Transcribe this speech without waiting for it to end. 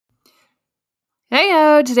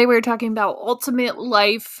Heyo, today we're talking about ultimate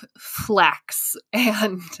life flex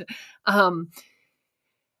and um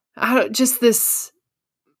just this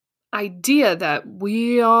idea that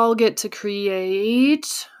we all get to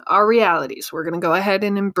create our realities. We're going to go ahead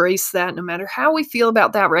and embrace that no matter how we feel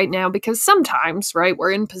about that right now, because sometimes, right,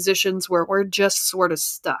 we're in positions where we're just sort of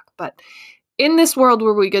stuck. But in this world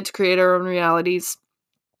where we get to create our own realities,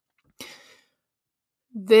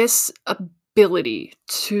 this ability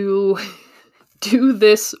to do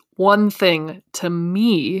this one thing to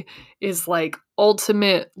me is like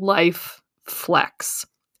ultimate life flex.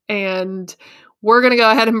 And we're going to go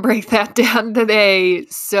ahead and break that down today.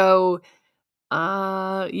 So,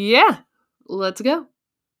 yeah, let's go.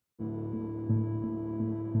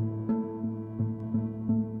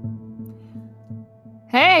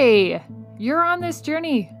 Hey, you're on this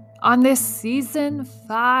journey, on this season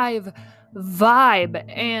 5 vibe,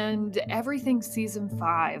 and everything season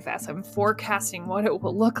 5, as I'm forecasting what it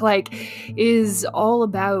will look like, is all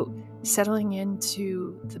about settling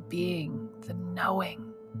into the being, the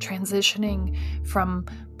knowing, transitioning from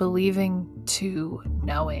believing to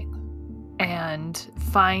knowing, and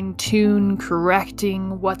fine-tune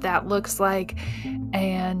correcting what that looks like,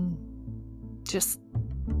 and just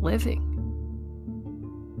living.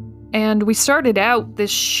 And we started out this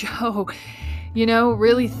show,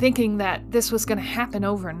 really thinking that this was going to happen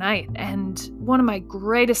overnight. And one of my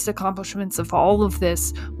greatest accomplishments of all of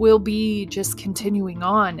this will be just continuing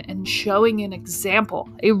on and showing an example,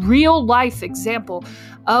 a real life example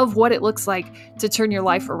of what it looks like to turn your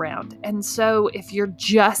life around. And so if you're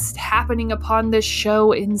just happening upon this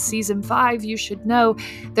show in season 5, you should know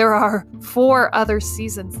there are 4 other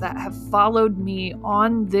seasons that have followed me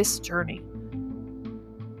on this journey.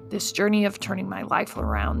 This journey of turning my life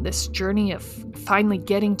around, this journey of finally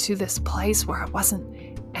getting to this place where I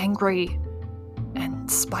wasn't angry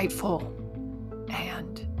and spiteful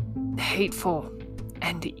and hateful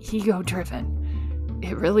and ego-driven.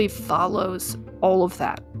 It really follows all of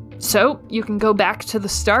that. So you can go back to the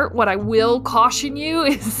start. What I will caution you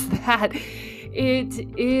is that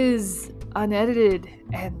it is unedited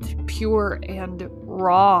and pure and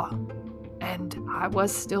raw. And I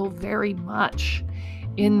was still very much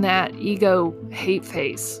in that ego hate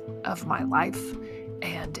phase of my life,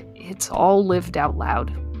 and it's all lived out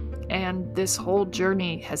loud. And this whole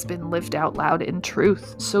journey has been lived out loud in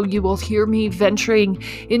truth. So you will hear me venturing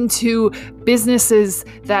into businesses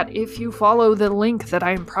that, if you follow the link that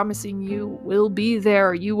I am promising you will be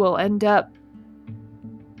there, you will end up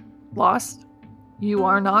lost. You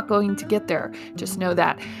are not going to get there. Just know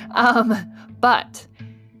that. But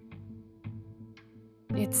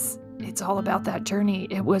it's all about that journey.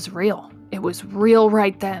 It was real. It was real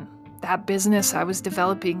right then. That business I was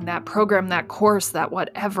developing, that program, that course, that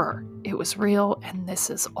whatever, it was real, and this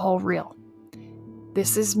is all real.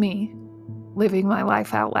 This is me living my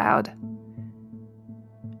life out loud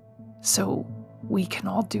so we can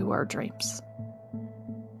all do our dreams.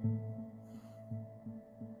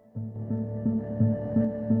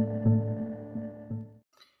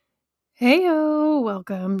 Heyo,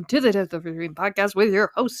 welcome to the Death of a Dream podcast with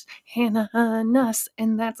your host, Hannah Nuss.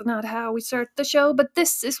 And that's not how we start the show, but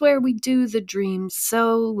this is where we do the dreams.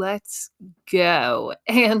 So let's go.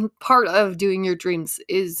 And part of doing your dreams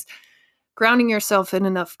is grounding yourself in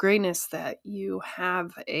enough greatness that you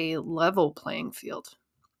have a level playing field.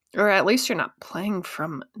 Or at least you're not playing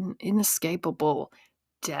from an inescapable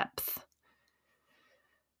depth.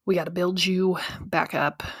 We got to build you back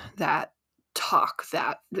up, that talk,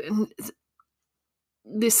 that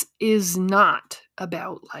this is not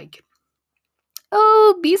about like,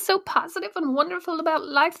 oh, be so positive and wonderful about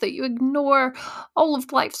life that you ignore all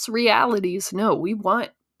of life's realities. No, we want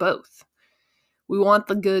both. We want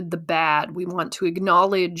the good, the bad. We want to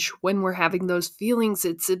acknowledge when we're having those feelings.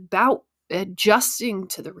 It's about adjusting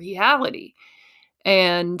to the reality.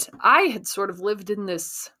 And I had sort of lived in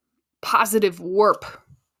this positive warp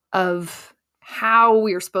of how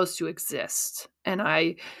we are supposed to exist. And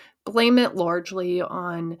I blame it largely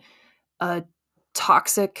on a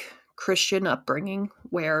toxic Christian upbringing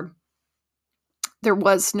where there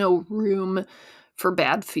was no room for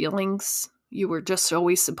bad feelings. You were just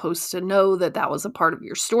always supposed to know that that was a part of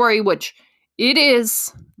your story, which it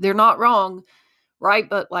is. They're not wrong, right?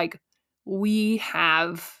 But like, we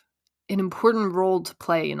have an important role to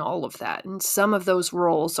play in all of that. And some of those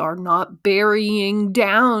roles are not burying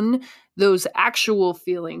down those actual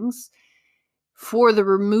feelings for the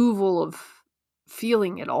removal of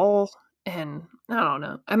feeling at all. And I don't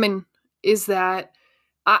know. I mean, is that,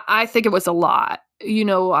 I think it was a lot.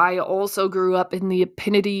 I also grew up in the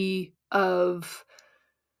epitome of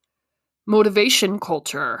motivation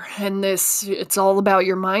culture and this, it's all about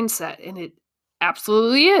your mindset, and it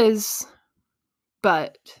absolutely is.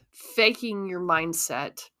 But faking your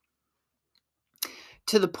mindset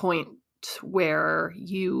to the point where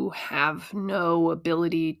you have no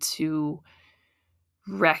ability to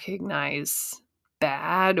recognize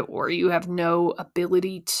bad, or you have no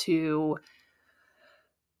ability to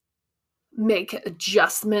make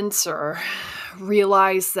adjustments or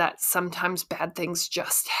realize that sometimes bad things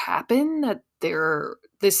just happen, that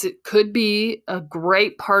it could be a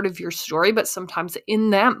great part of your story, but sometimes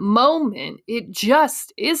in that moment it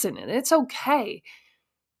just isn't. And it's okay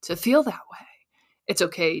to feel that way. It's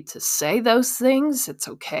okay to say those things. It's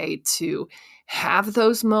okay to have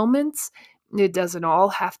those moments. It doesn't all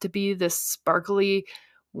have to be this sparkly,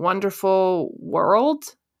 wonderful world,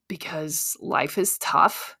 because life is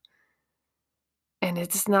tough. And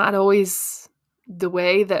it's not always the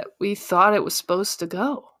way that we thought it was supposed to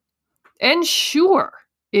go. And sure,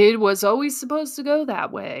 it was always supposed to go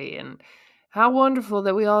that way. And how wonderful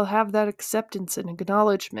that we all have that acceptance and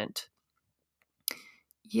acknowledgement.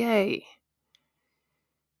 Yay.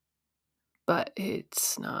 But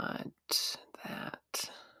it's not that.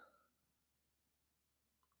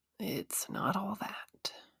 It's not all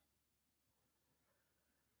that.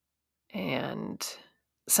 And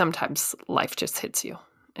sometimes life just hits you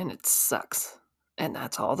and it sucks. And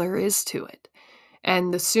that's all there is to it.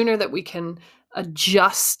 And the sooner that we can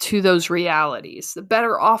adjust to those realities, the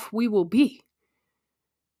better off we will be.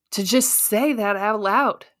 To just say that out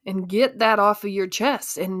loud and get that off of your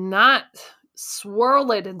chest and not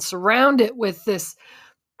swirl it and surround it with this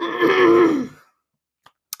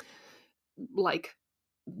like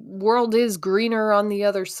world is greener on the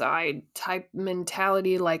other side type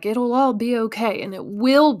mentality, like it'll all be okay, and it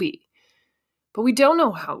will be. But we don't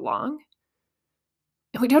know how long.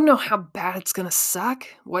 And we don't know how bad it's going to suck,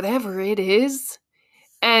 whatever it is.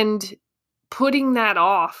 And putting that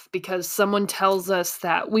off because someone tells us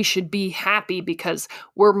that we should be happy because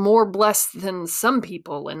we're more blessed than some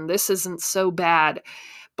people and this isn't so bad,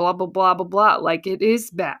 blah, blah, blah, blah, blah. Like, it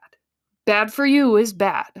is bad. Bad for you is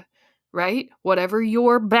bad, right? Whatever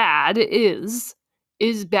your bad is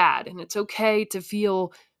bad. And it's okay to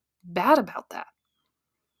feel bad about that,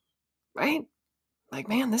 right? Like,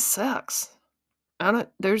 man, this sucks.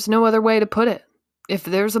 There's no other way to put it. If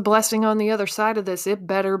there's a blessing on the other side of this, it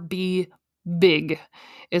better be big,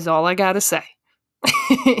 is all I gotta say.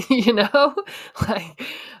 You know? Like,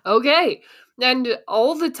 okay. And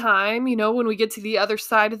all the time, when we get to the other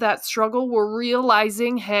side of that struggle, we're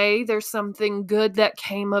realizing, hey, there's something good that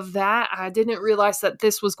came of that. I didn't realize that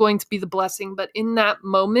this was going to be the blessing, but in that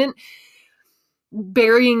moment,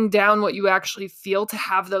 burying down what you actually feel to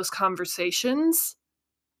have those conversations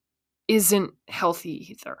isn't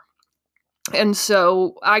healthy either. And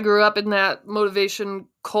so I grew up in that motivation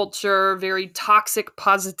culture, very toxic,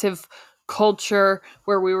 positive culture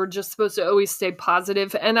where we were just supposed to always stay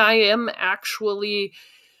positive. And I am actually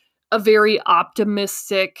a very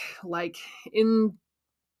optimistic, like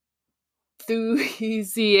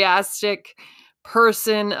enthusiastic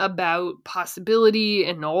person about possibility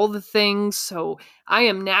and all the things. So I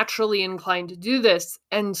am naturally inclined to do this.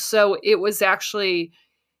 And so it was actually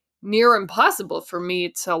near impossible for me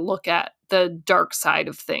to look at the dark side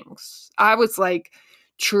of things. I was like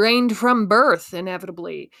trained from birth,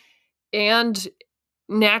 inevitably, and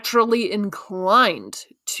naturally inclined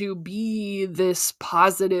to be this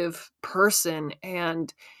positive person.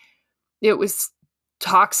 And it was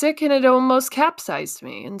toxic and it almost capsized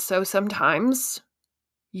me. And so sometimes,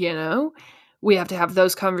 we have to have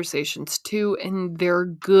those conversations too. And they're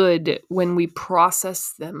good when we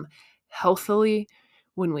process them healthily,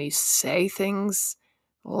 when we say things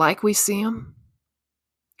like we see them,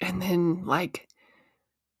 and then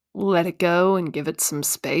let it go and give it some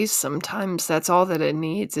space. Sometimes that's all that it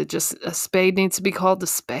needs. A spade needs to be called a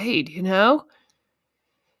spade,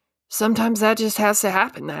 Sometimes that just has to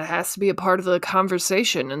happen. That has to be a part of the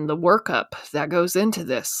conversation and the workup that goes into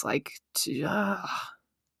this.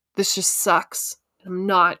 This just sucks. I'm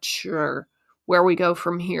not sure where we go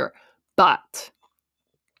from here, but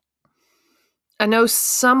I know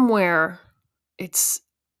somewhere it's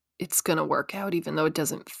going to work out, even though it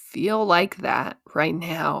doesn't feel like that right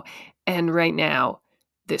now. And right now,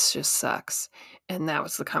 this just sucks. And that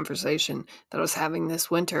was the conversation that I was having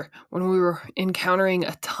this winter when we were encountering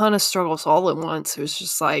a ton of struggles all at once. It was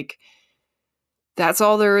just like, that's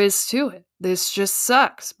all there is to it. This just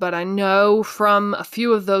sucks. But I know from a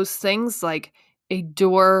few of those things, like a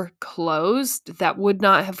door closed that would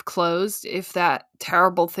not have closed if that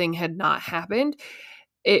terrible thing had not happened.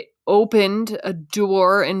 It opened a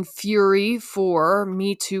door and fury for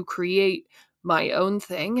me to create my own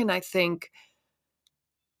thing. And I think,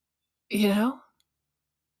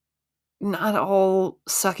 not all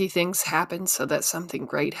sucky things happen so that something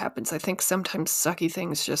great happens. I think sometimes sucky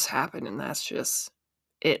things just happen, and that's just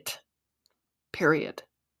it. Period.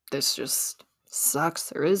 This just sucks.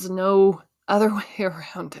 There is no other way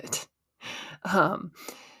around it.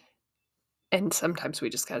 And sometimes we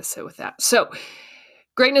just got to sit with that. So,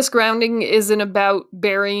 greatness grounding isn't about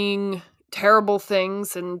burying terrible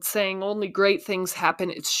things and saying only great things happen.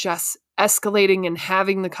 It's just escalating and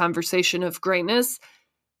having the conversation of greatness,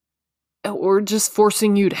 or just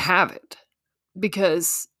forcing you to have it.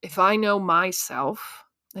 Because if I know myself,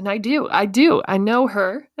 and I do, I know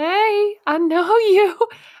her. Hey, I know you.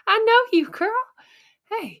 I know you, girl.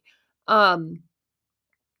 Hey, I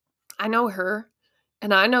know her,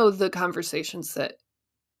 and I know the conversations that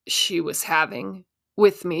she was having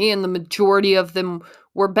with me, and the majority of them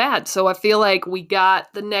were bad. So I feel like we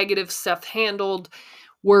got the negative stuff handled.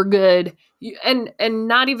 We're good. And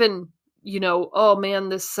not even, oh man,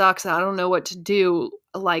 this sucks. I don't know what to do.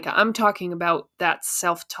 Like, I'm talking about that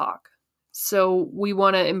self-talk. So we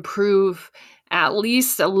want to improve at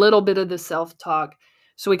least a little bit of the self-talk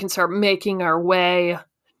so we can start making our way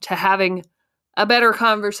to having a better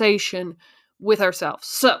conversation with ourselves.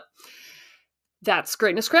 So that's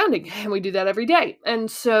greatness grounding, and we do that every day. And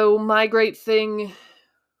so my great thing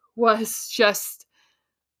was just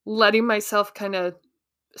letting myself kind of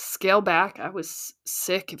scale back. I was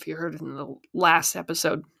sick, if you heard in the last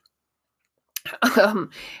episode.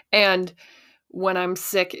 And when I'm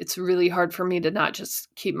sick, it's really hard for me to not just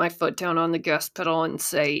keep my foot down on the gas pedal and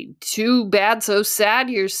say, too bad, so sad,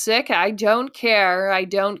 you're sick. I don't care. I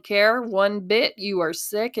don't care one bit. You are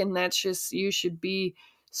sick, and that's just, you should be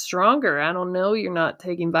stronger. I don't know. You're not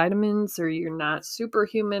taking vitamins, or you're not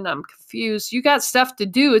superhuman. I'm confused. You got stuff to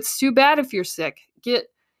do. It's too bad if you're sick. Get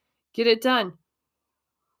it done.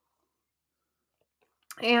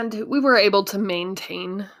 And we were able to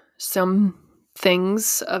maintain some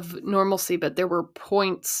things of normalcy, but there were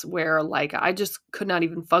points where, like, I just could not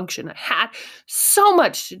even function. I had so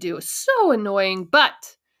much to do. It was so annoying,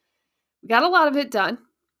 but we got a lot of it done.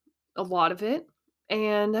 A lot of it.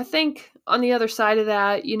 And I think on the other side of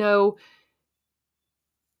that,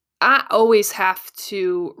 I always have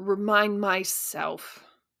to remind myself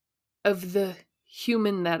of the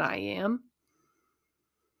human that I am.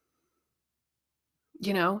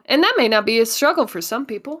 And that may not be a struggle for some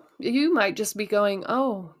people. You might just be going,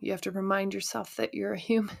 oh, you have to remind yourself that you're a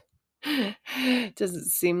human. Doesn't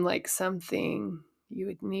seem like something you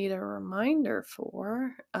would need a reminder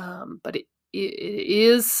for, but it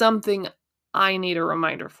is something I need a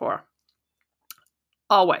reminder for.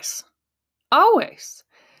 Always. Always.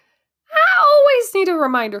 I always need a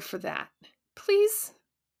reminder for that. Please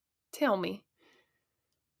tell me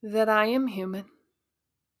that I am human.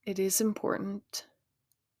 It is important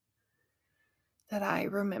that I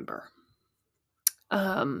remember.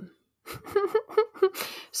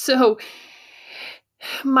 So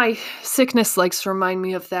my sickness likes to remind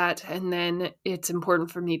me of that, and then it's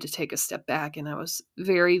important for me to take a step back. And I was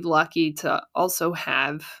very lucky to also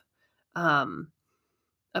have a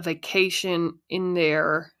vacation in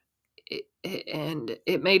there, and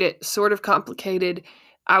it made it sort of complicated.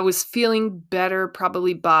 I was feeling better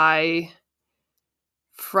probably by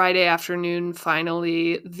Friday afternoon.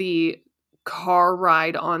 Finally, the car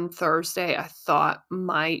ride on Thursday I thought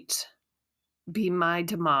might be my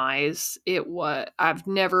demise. I've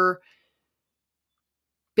never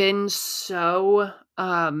been so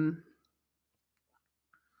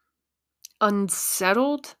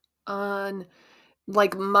unsettled on,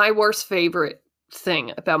 like, my worst favorite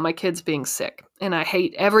thing about my kids being sick, and I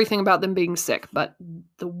hate everything about them being sick, but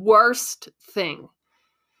the worst thing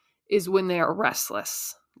is when they are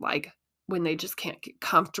restless, like when they just can't get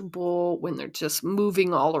comfortable, when they're just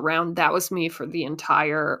moving all around. That was me for the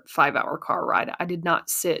entire 5-hour car ride. I did not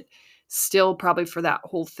sit still probably for that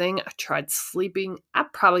whole thing. I tried sleeping. I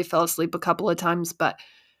probably fell asleep a couple of times, but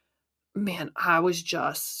man, I was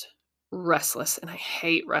just restless, and I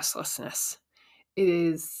hate restlessness. It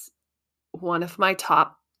is one of my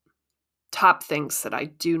top things that I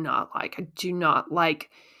do not like. I do not like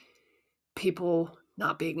people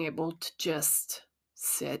not being able to just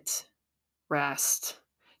sit, rest,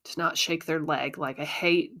 to not shake their leg. Like, I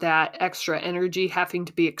hate that extra energy having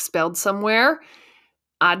to be expelled somewhere.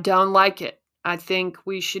 I don't like it. I think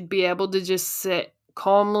we should be able to just sit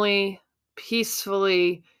calmly,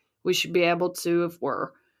 peacefully. We should be able to, if we're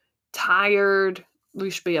tired, we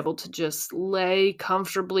should be able to just lay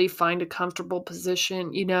comfortably, find a comfortable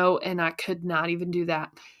position, and I could not even do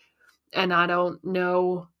that. And I don't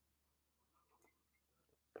know,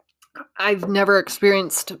 I've never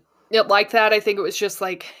experienced it like that. I think it was just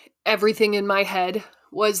like everything in my head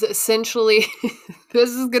was essentially this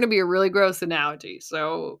is going to be a really gross analogy.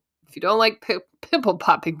 So if you don't like pimple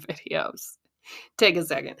popping videos, take a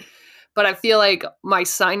second. But I feel like my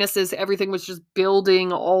sinuses, everything was just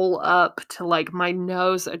building all up to like my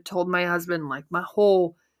nose. I told my husband, like my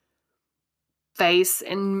whole face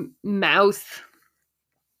and mouth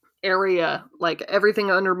area, like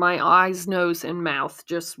everything under my eyes, nose, and mouth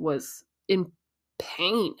just was in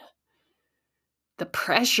pain. The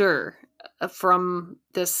pressure from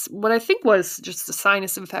this, what I think was just a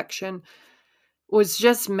sinus infection, was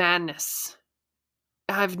just madness.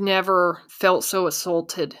 I've never felt so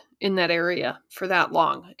assaulted in that area for that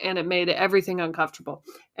long, and it made everything uncomfortable.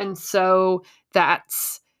 And so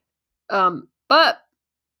that's, but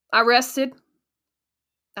I rested.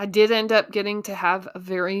 I did end up getting to have a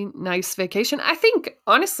very nice vacation. I think,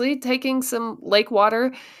 honestly, taking some lake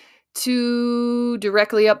water to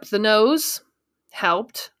directly up the nose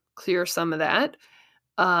helped clear some of that.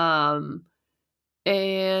 And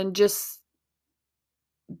just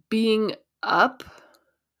being up,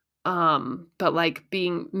 but like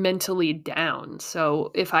being mentally down.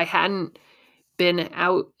 So if I hadn't been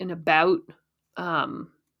out and about,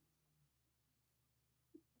 um,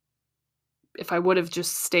 if I would have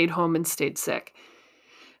just stayed home and stayed sick,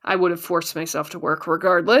 I would have forced myself to work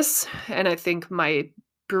regardless. And I think my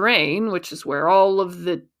brain, which is where all of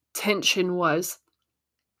the tension was,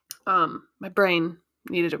 my brain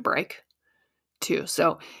needed a break too.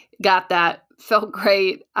 So got that, felt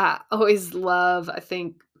great. I always love, I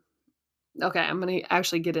think, okay, I'm going to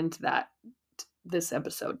actually get into that this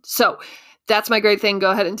episode. So that's my great thing.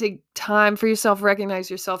 Go ahead and take time for yourself, recognize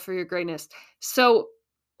yourself for your greatness. So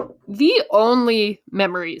the only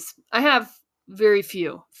memories I have, very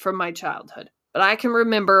few from my childhood, but I can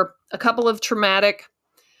remember a couple of traumatic,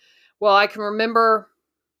 well, I can remember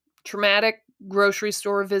traumatic grocery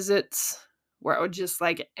store visits where I would just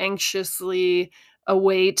like anxiously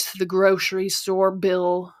await the grocery store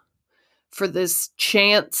bill for this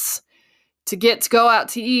chance to get to go out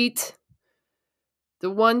to eat. The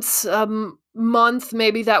once a month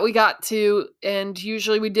maybe that we got to, and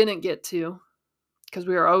usually we didn't get to because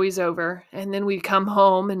we were always over. And then we'd come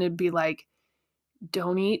home and it'd be like,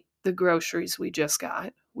 don't eat the groceries we just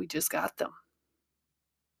got. We just got them.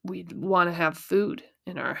 We'd want to have food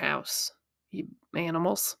in our house, you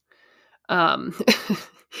animals. So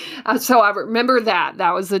I remember that.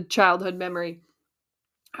 That was a childhood memory.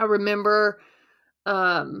 I remember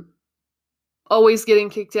always getting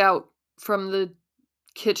kicked out from the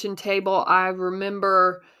kitchen table. I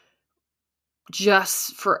remember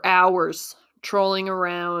just for hours trolling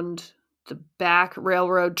around the back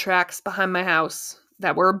railroad tracks behind my house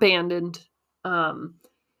that were abandoned. I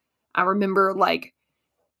remember like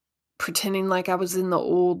pretending like I was in the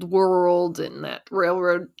old world and that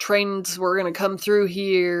railroad trains were going to come through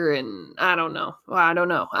here. And I don't know.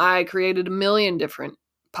 I created a million different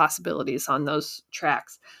possibilities on those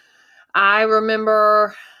tracks. I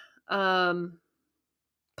remember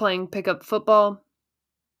playing pickup football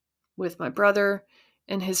with my brother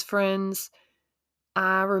and his friends.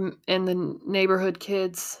 And the neighborhood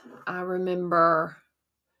kids. I remember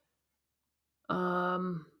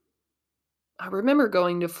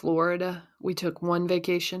going to Florida. We took one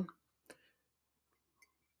vacation.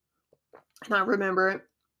 And I remember it.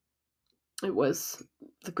 It was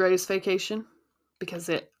the greatest vacation because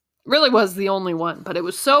it really was the only one, but it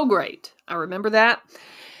was so great. I remember that.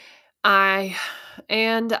 I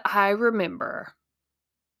remember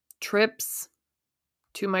trips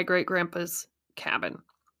to my great-grandpa's cabin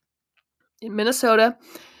in Minnesota.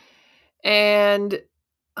 And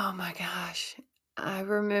oh my gosh, I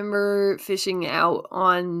remember fishing out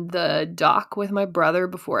on the dock with my brother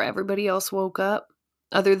before everybody else woke up,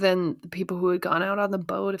 other than the people who had gone out on the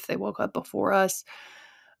boat if they woke up before us.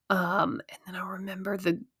 And then I remember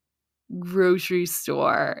the grocery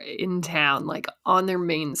store in town, like on their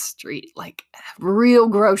main street, like a real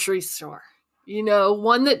grocery store,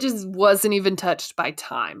 one that just wasn't even touched by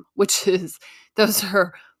time, those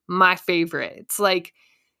are my favorite. It's like,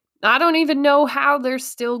 I don't even know how they're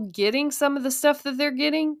still getting some of the stuff that they're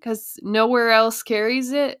getting because nowhere else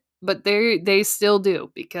carries it, but they still do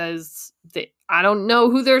because I don't know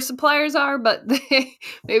who their suppliers are, but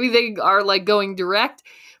maybe they are like going direct,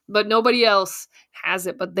 but nobody else has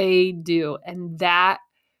it, but they do. And that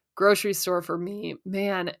grocery store for me,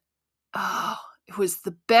 man, it was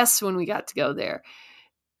the best when we got to go there.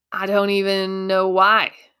 I don't even know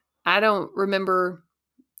why. I don't remember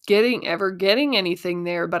getting anything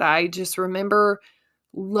there, but I just remember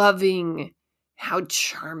loving how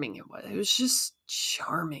charming it was. It was just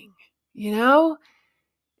charming, you know?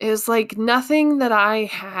 It was like nothing that I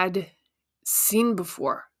had seen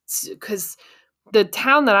before. Because the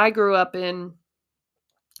town that I grew up in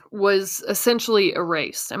was essentially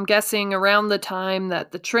erased. I'm guessing around the time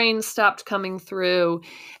that the trains stopped coming through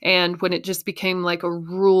and when it just became like a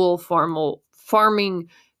rural farming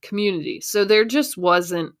community. So there just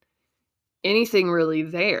wasn't anything really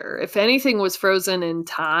there. If anything was frozen in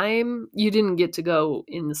time, you didn't get to go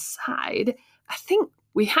inside. I think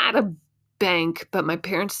we had a bank, but my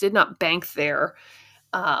parents did not bank there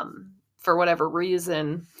for whatever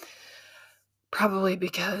reason. Probably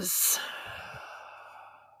because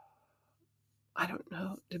I don't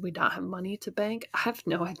know. Did we not have money to bank? I have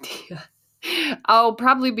no idea. Oh,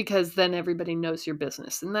 probably because then everybody knows your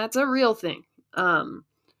business, and that's a real thing. In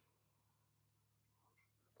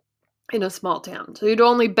a small town. So you'd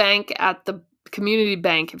only bank at the community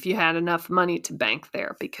bank if you had enough money to bank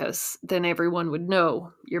there, because then everyone would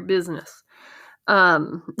know your business.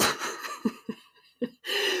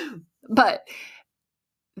 But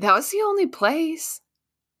that was the only place.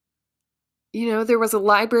 There was a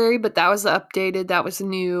library, but that was updated. That was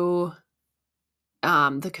new.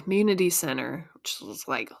 The community center, which was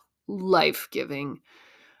like life-giving.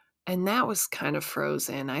 And that was kind of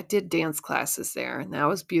frozen. I did dance classes there, and that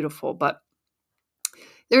was beautiful, but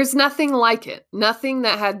there's nothing like it. Nothing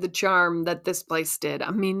that had the charm that this place did.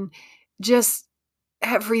 I mean, just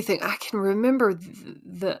everything. I can remember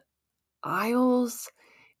the aisles.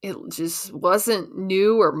 It just wasn't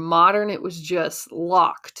new or modern. It was just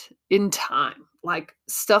locked in time. Like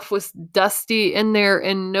stuff was dusty in there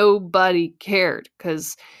and nobody cared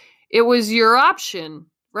because it was your option,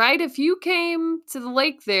 right? If you came to the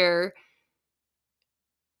lake there,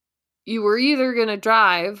 you were either going to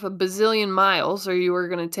drive a bazillion miles or you were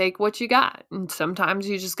going to take what you got. And sometimes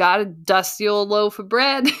you just got a dusty old loaf of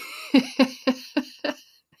bread.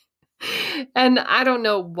 And I don't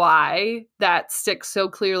know why that sticks so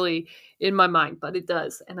clearly in my mind, but it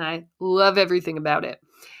does. And I love everything about it.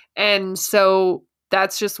 And so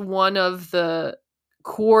that's just one of the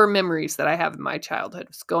core memories that I have in my childhood,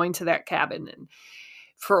 was going to that cabin. And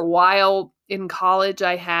for a while in college,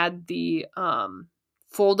 I had the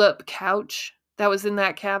fold-up couch that was in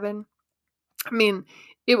that cabin. I mean,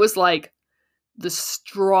 it was like the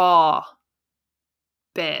straw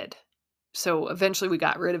bed. So eventually we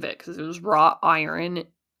got rid of it because it was raw iron,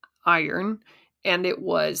 and it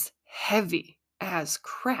was heavy as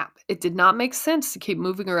crap. It did not make sense to keep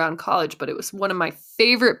moving around college, but it was one of my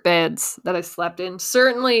favorite beds that I slept in.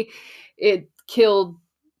 Certainly it killed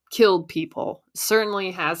people.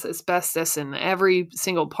 Certainly has asbestos in every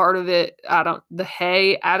single part of it. I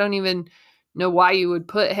don't even know why you would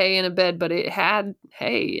put hay in a bed, but it had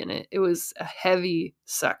hay in it. It was a heavy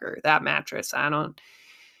sucker, that mattress.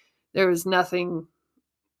 There was nothing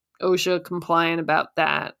OSHA compliant about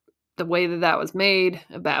that. The way that was made,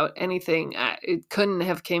 about anything, it couldn't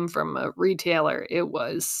have came from a retailer. It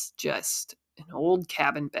was just an old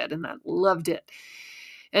cabin bed, and I loved it.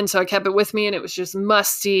 And so I kept it with me, and it was just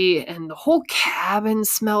musty, and the whole cabin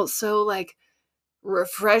smelled so like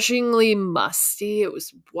refreshingly musty. It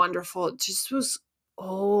was wonderful. It just was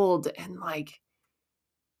old and like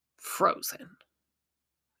frozen.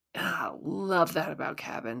 And I love that about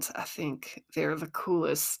cabins. I think they're the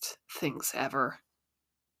coolest things ever.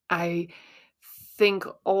 I think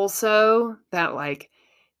also that, like,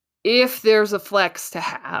 if there's a flex to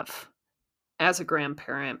have as a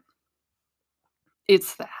grandparent,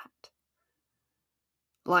 it's that.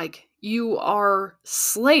 Like, you are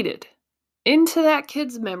slated into that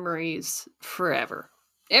kid's memories forever.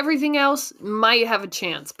 Everything else might have a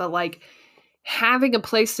chance, but like having a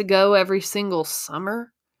place to go every single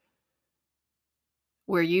summer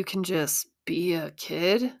where you can just be a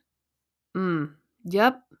kid,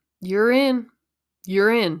 yep, you're in.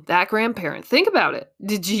 You're in. That grandparent. Think about it.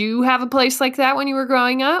 Did you have a place like that when you were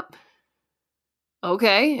growing up?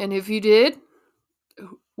 Okay, and if you did,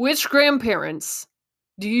 which grandparents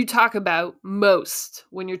do you talk about most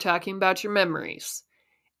when you're talking about your memories?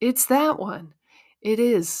 It's that one. It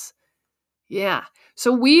is. Yeah.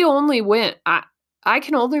 So we only went, I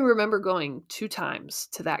can only remember going 2 times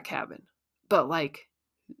to that cabin. But like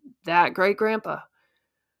that great grandpa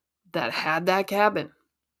that had that cabin,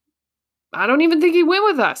 I don't even think he went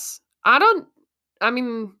with us. I don't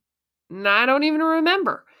even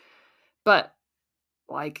remember. But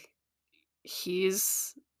like,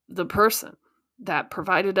 he's the person that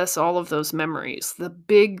provided us all of those memories. The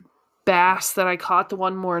big bass that I caught the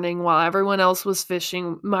one morning while everyone else was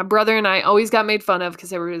fishing. My brother and I always got made fun of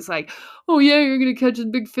because everybody was like, oh yeah, you're going to catch a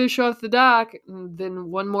big fish off the dock. And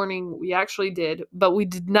then one morning we actually did, but we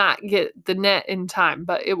did not get the net in time.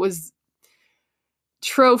 But it was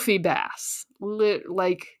trophy bass,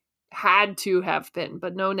 like had to have been,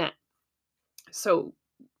 but no net. So,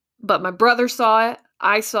 but my brother saw it,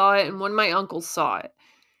 I saw it, and one of my uncles saw it.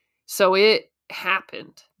 So it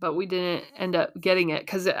happened, but we didn't end up getting it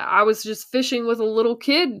because I was just fishing with a little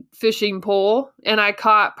kid fishing pole, and I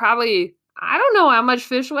caught probably, I don't know how much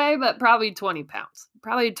fish weigh, but probably 20 pounds.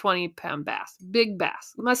 Probably a 20-pound bass. Big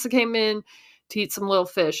bass. Must have came in to eat some little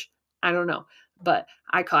fish. I don't know, but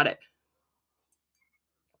I caught it.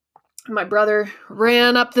 My brother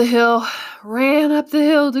ran up the hill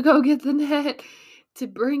to go get the net to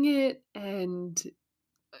bring it, and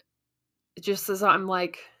just as I'm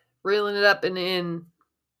like reeling it up and in,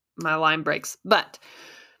 my line breaks. But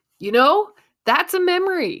that's a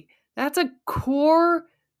memory. That's a core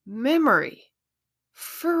memory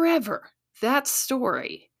forever. That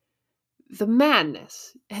story, the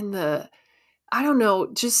madness and I don't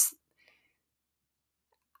know, just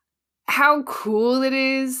how cool it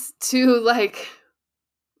is to like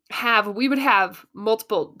we would have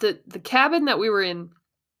multiple, the cabin that we were in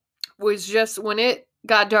was just, when it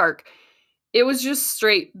got dark, it was just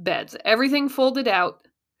straight beds, everything folded out,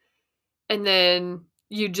 and then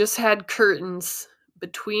you just had curtains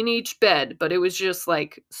between each bed, but it was just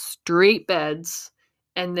like straight beds,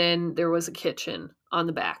 and then there was a kitchen on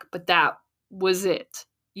the back, but that was it.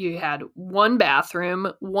 You had one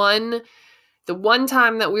bathroom. The one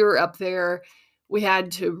time that we were up there, we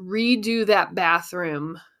had to redo that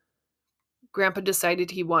bathroom. Grandpa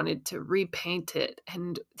decided he wanted to repaint it,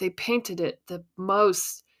 and they painted it the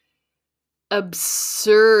most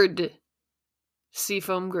absurd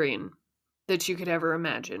seafoam green that you could ever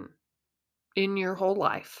imagine in your whole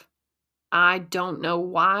life. I don't know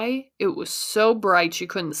why. It was so bright you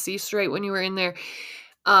couldn't see straight when you were in there.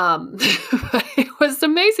 It was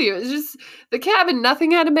amazing. It was just the cabin.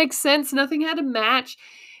 Nothing had to make sense. Nothing had to match.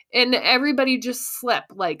 And everybody just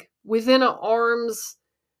slept like within an arm's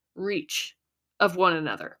reach of one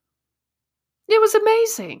another. It was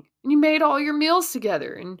amazing. And you made all your meals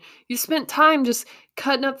together, and you spent time just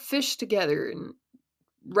cutting up fish together and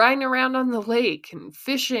riding around on the lake and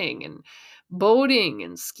fishing and boating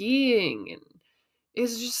and skiing, and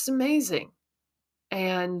it's just amazing.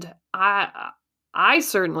 And I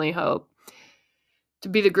certainly hope to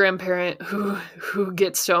be the grandparent who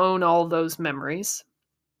gets to own all those memories.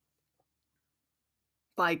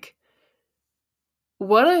 Like,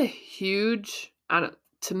 what a huge,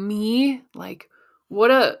 to me, like,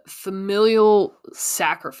 what a familial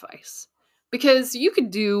sacrifice. Because you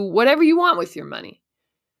could do whatever you want with your money,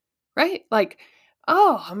 right? Like,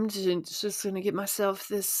 oh, I'm just going to get myself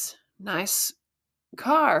this nice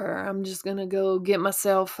car. I'm just going to go get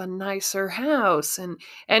myself a nicer house.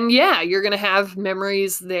 And yeah, you're going to have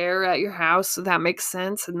memories there at your house. So that makes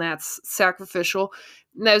sense. And that's sacrificial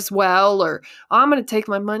as well. Or I'm going to take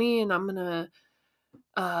my money and I'm going to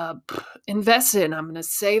invest it, and I'm going to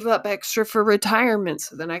save up extra for retirement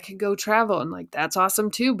so then I can go travel. And like, that's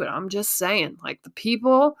awesome too. But I'm just saying, like, the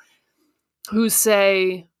people who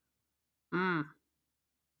say, I'm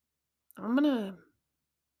going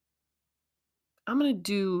to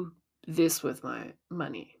do this with my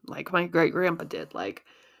money, like my great grandpa did. Like,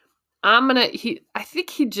 I think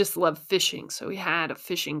he just loved fishing. So he had a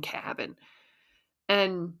fishing cabin,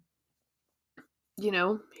 and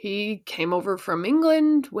he came over from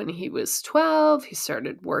England when he was 12. He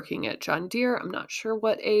started working at John Deere. I'm not sure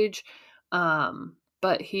what age,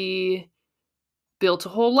 but he built a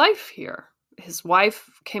whole life here. His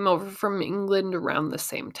wife came over from England around the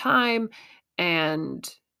same time, and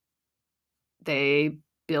they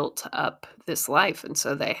built up this life. And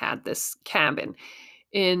so they had this cabin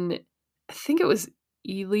in, I think it was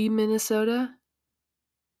Ely, Minnesota.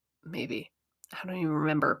 Maybe. I don't even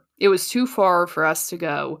remember. It was too far for us to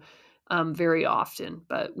go very often.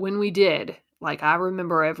 But when we did, like, I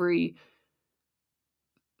remember every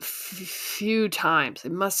few times,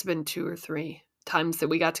 it must have been 2 or 3 times that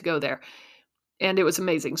we got to go there. And it was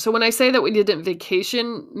amazing. So when I say that we didn't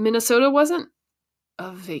vacation, Minnesota wasn't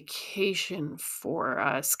a vacation for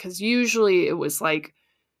us, because usually it was like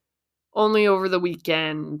only over the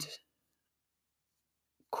weekend,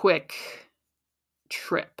 quick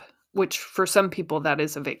trip, which for some people that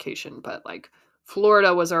is a vacation. But like,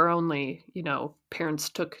 Florida was our only, parents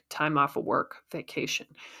took time off of work vacation.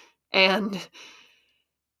 And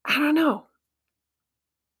I don't know,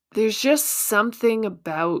 there's just something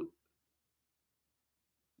about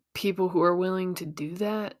people who are willing to do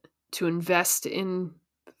that to invest in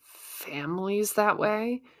families that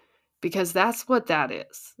way, because that's what that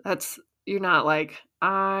is. You're not like,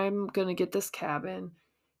 I'm going to get this cabin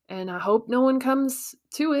and I hope no one comes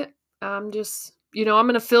to it. I'm just, I'm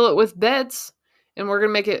going to fill it with beds and we're going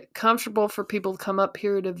to make it comfortable for people to come up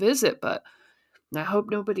here to visit. But I hope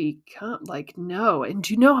nobody come. Like, no. And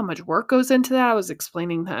do you know how much work goes into that? I was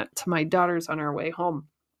explaining that to my daughters on our way home.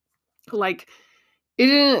 Like,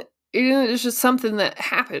 it's just something that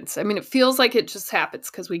happens. I mean, it feels like it just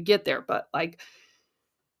happens because we get there, but like,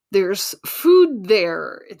 there's food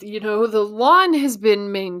there. The lawn has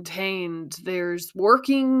been maintained. There's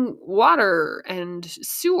working water and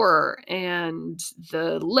sewer, and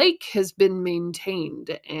the lake has been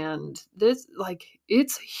maintained. And this, like,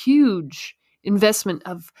 it's huge investment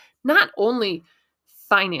of not only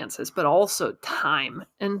finances, but also time.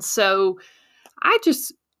 And so I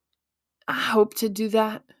hope to do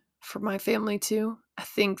that for my family too. I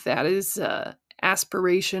think that is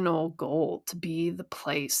aspirational goal, to be the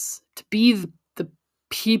place, to be the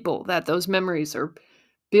people that those memories are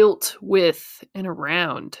built with and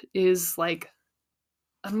around, is like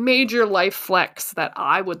a major life flex that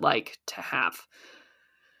I would like to have.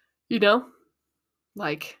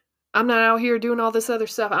 Like, I'm not out here doing all this other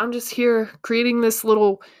stuff. I'm just here creating this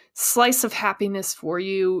little slice of happiness for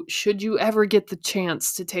you, should you ever get the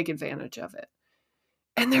chance to take advantage of it.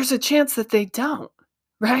 And there's a chance that they don't,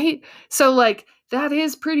 right? So, like, that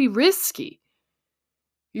is pretty risky.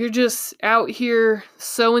 You're just out here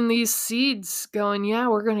sowing these seeds, going, yeah,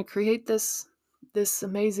 we're going to create this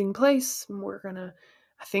amazing place. And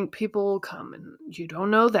I think people will come, and you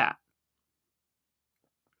don't know that.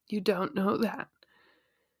 You don't know that.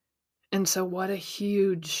 And so what a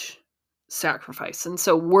huge sacrifice. And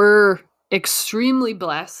so we're extremely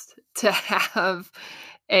blessed to have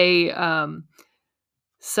a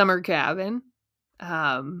summer cabin.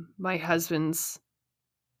 My husband's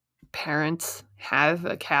parents have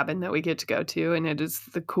a cabin that we get to go to, and it is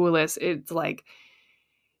the coolest. It's like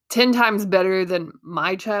 10 times better than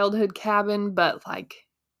my childhood cabin, but like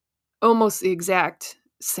almost the exact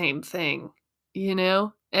same thing,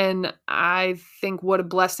 And I think what a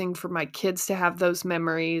blessing for my kids to have those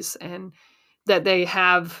memories, and that they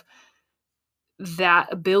have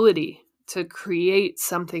that ability to create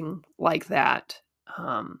something like that.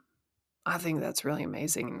 I think that's really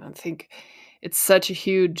amazing. I think it's such a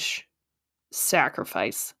huge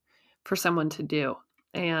sacrifice for someone to do.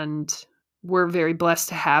 And we're very blessed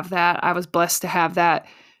to have that. I was blessed to have that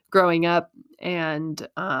growing up. And,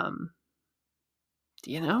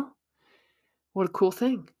 what a cool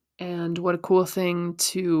thing. And what a cool thing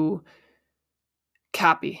to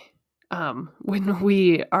copy when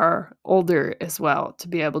we are older as well, to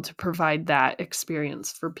be able to provide that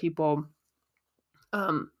experience for people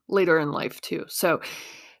later in life too. So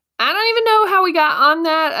I don't even know how we got on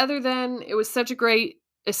that, other than it was such a great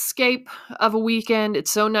escape of a weekend.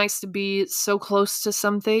 It's so nice to be so close to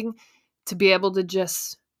something, to be able to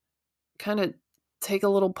just kind of take a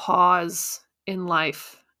little pause in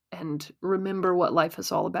life and remember what life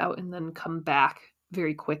is all about, and then come back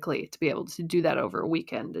very quickly. To be able to do that over a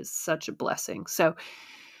weekend is such a blessing. So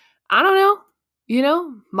I don't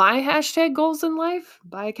know, my hashtag goals in life: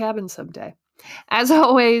 buy a cabin someday. As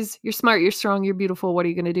always, you're smart, you're strong, you're beautiful. What are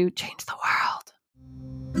you going to do? Change the world.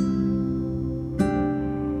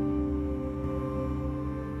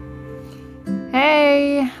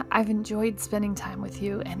 Hey, I've enjoyed spending time with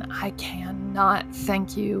you, and I cannot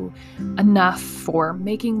thank you enough for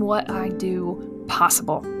making what I do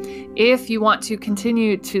possible. If you want to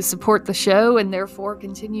continue to support the show, and therefore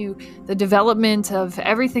continue the development of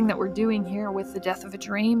everything that we're doing here with The Death of a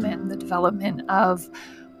Dream, and the development of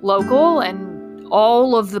Local and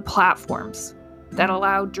all of the platforms that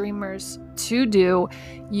allow dreamers to do,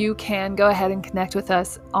 you can go ahead and connect with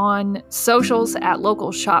us on socials at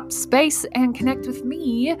Local Shop Space, and connect with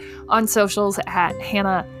me on socials at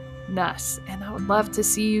Hannah Nuss. And I would love to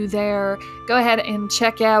see you there. Go ahead and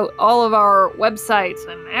check out all of our websites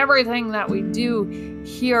and everything that we do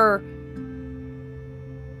here.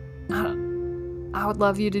 I would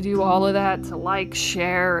love you to do all of that, to like,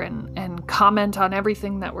 share, and comment on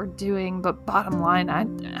everything that we're doing. But bottom line,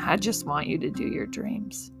 I just want you to do your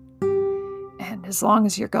dreams. And as long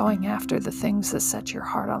as you're going after the things that set your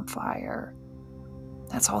heart on fire,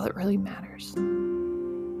 that's all that really matters.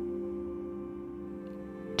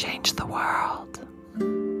 Change the world.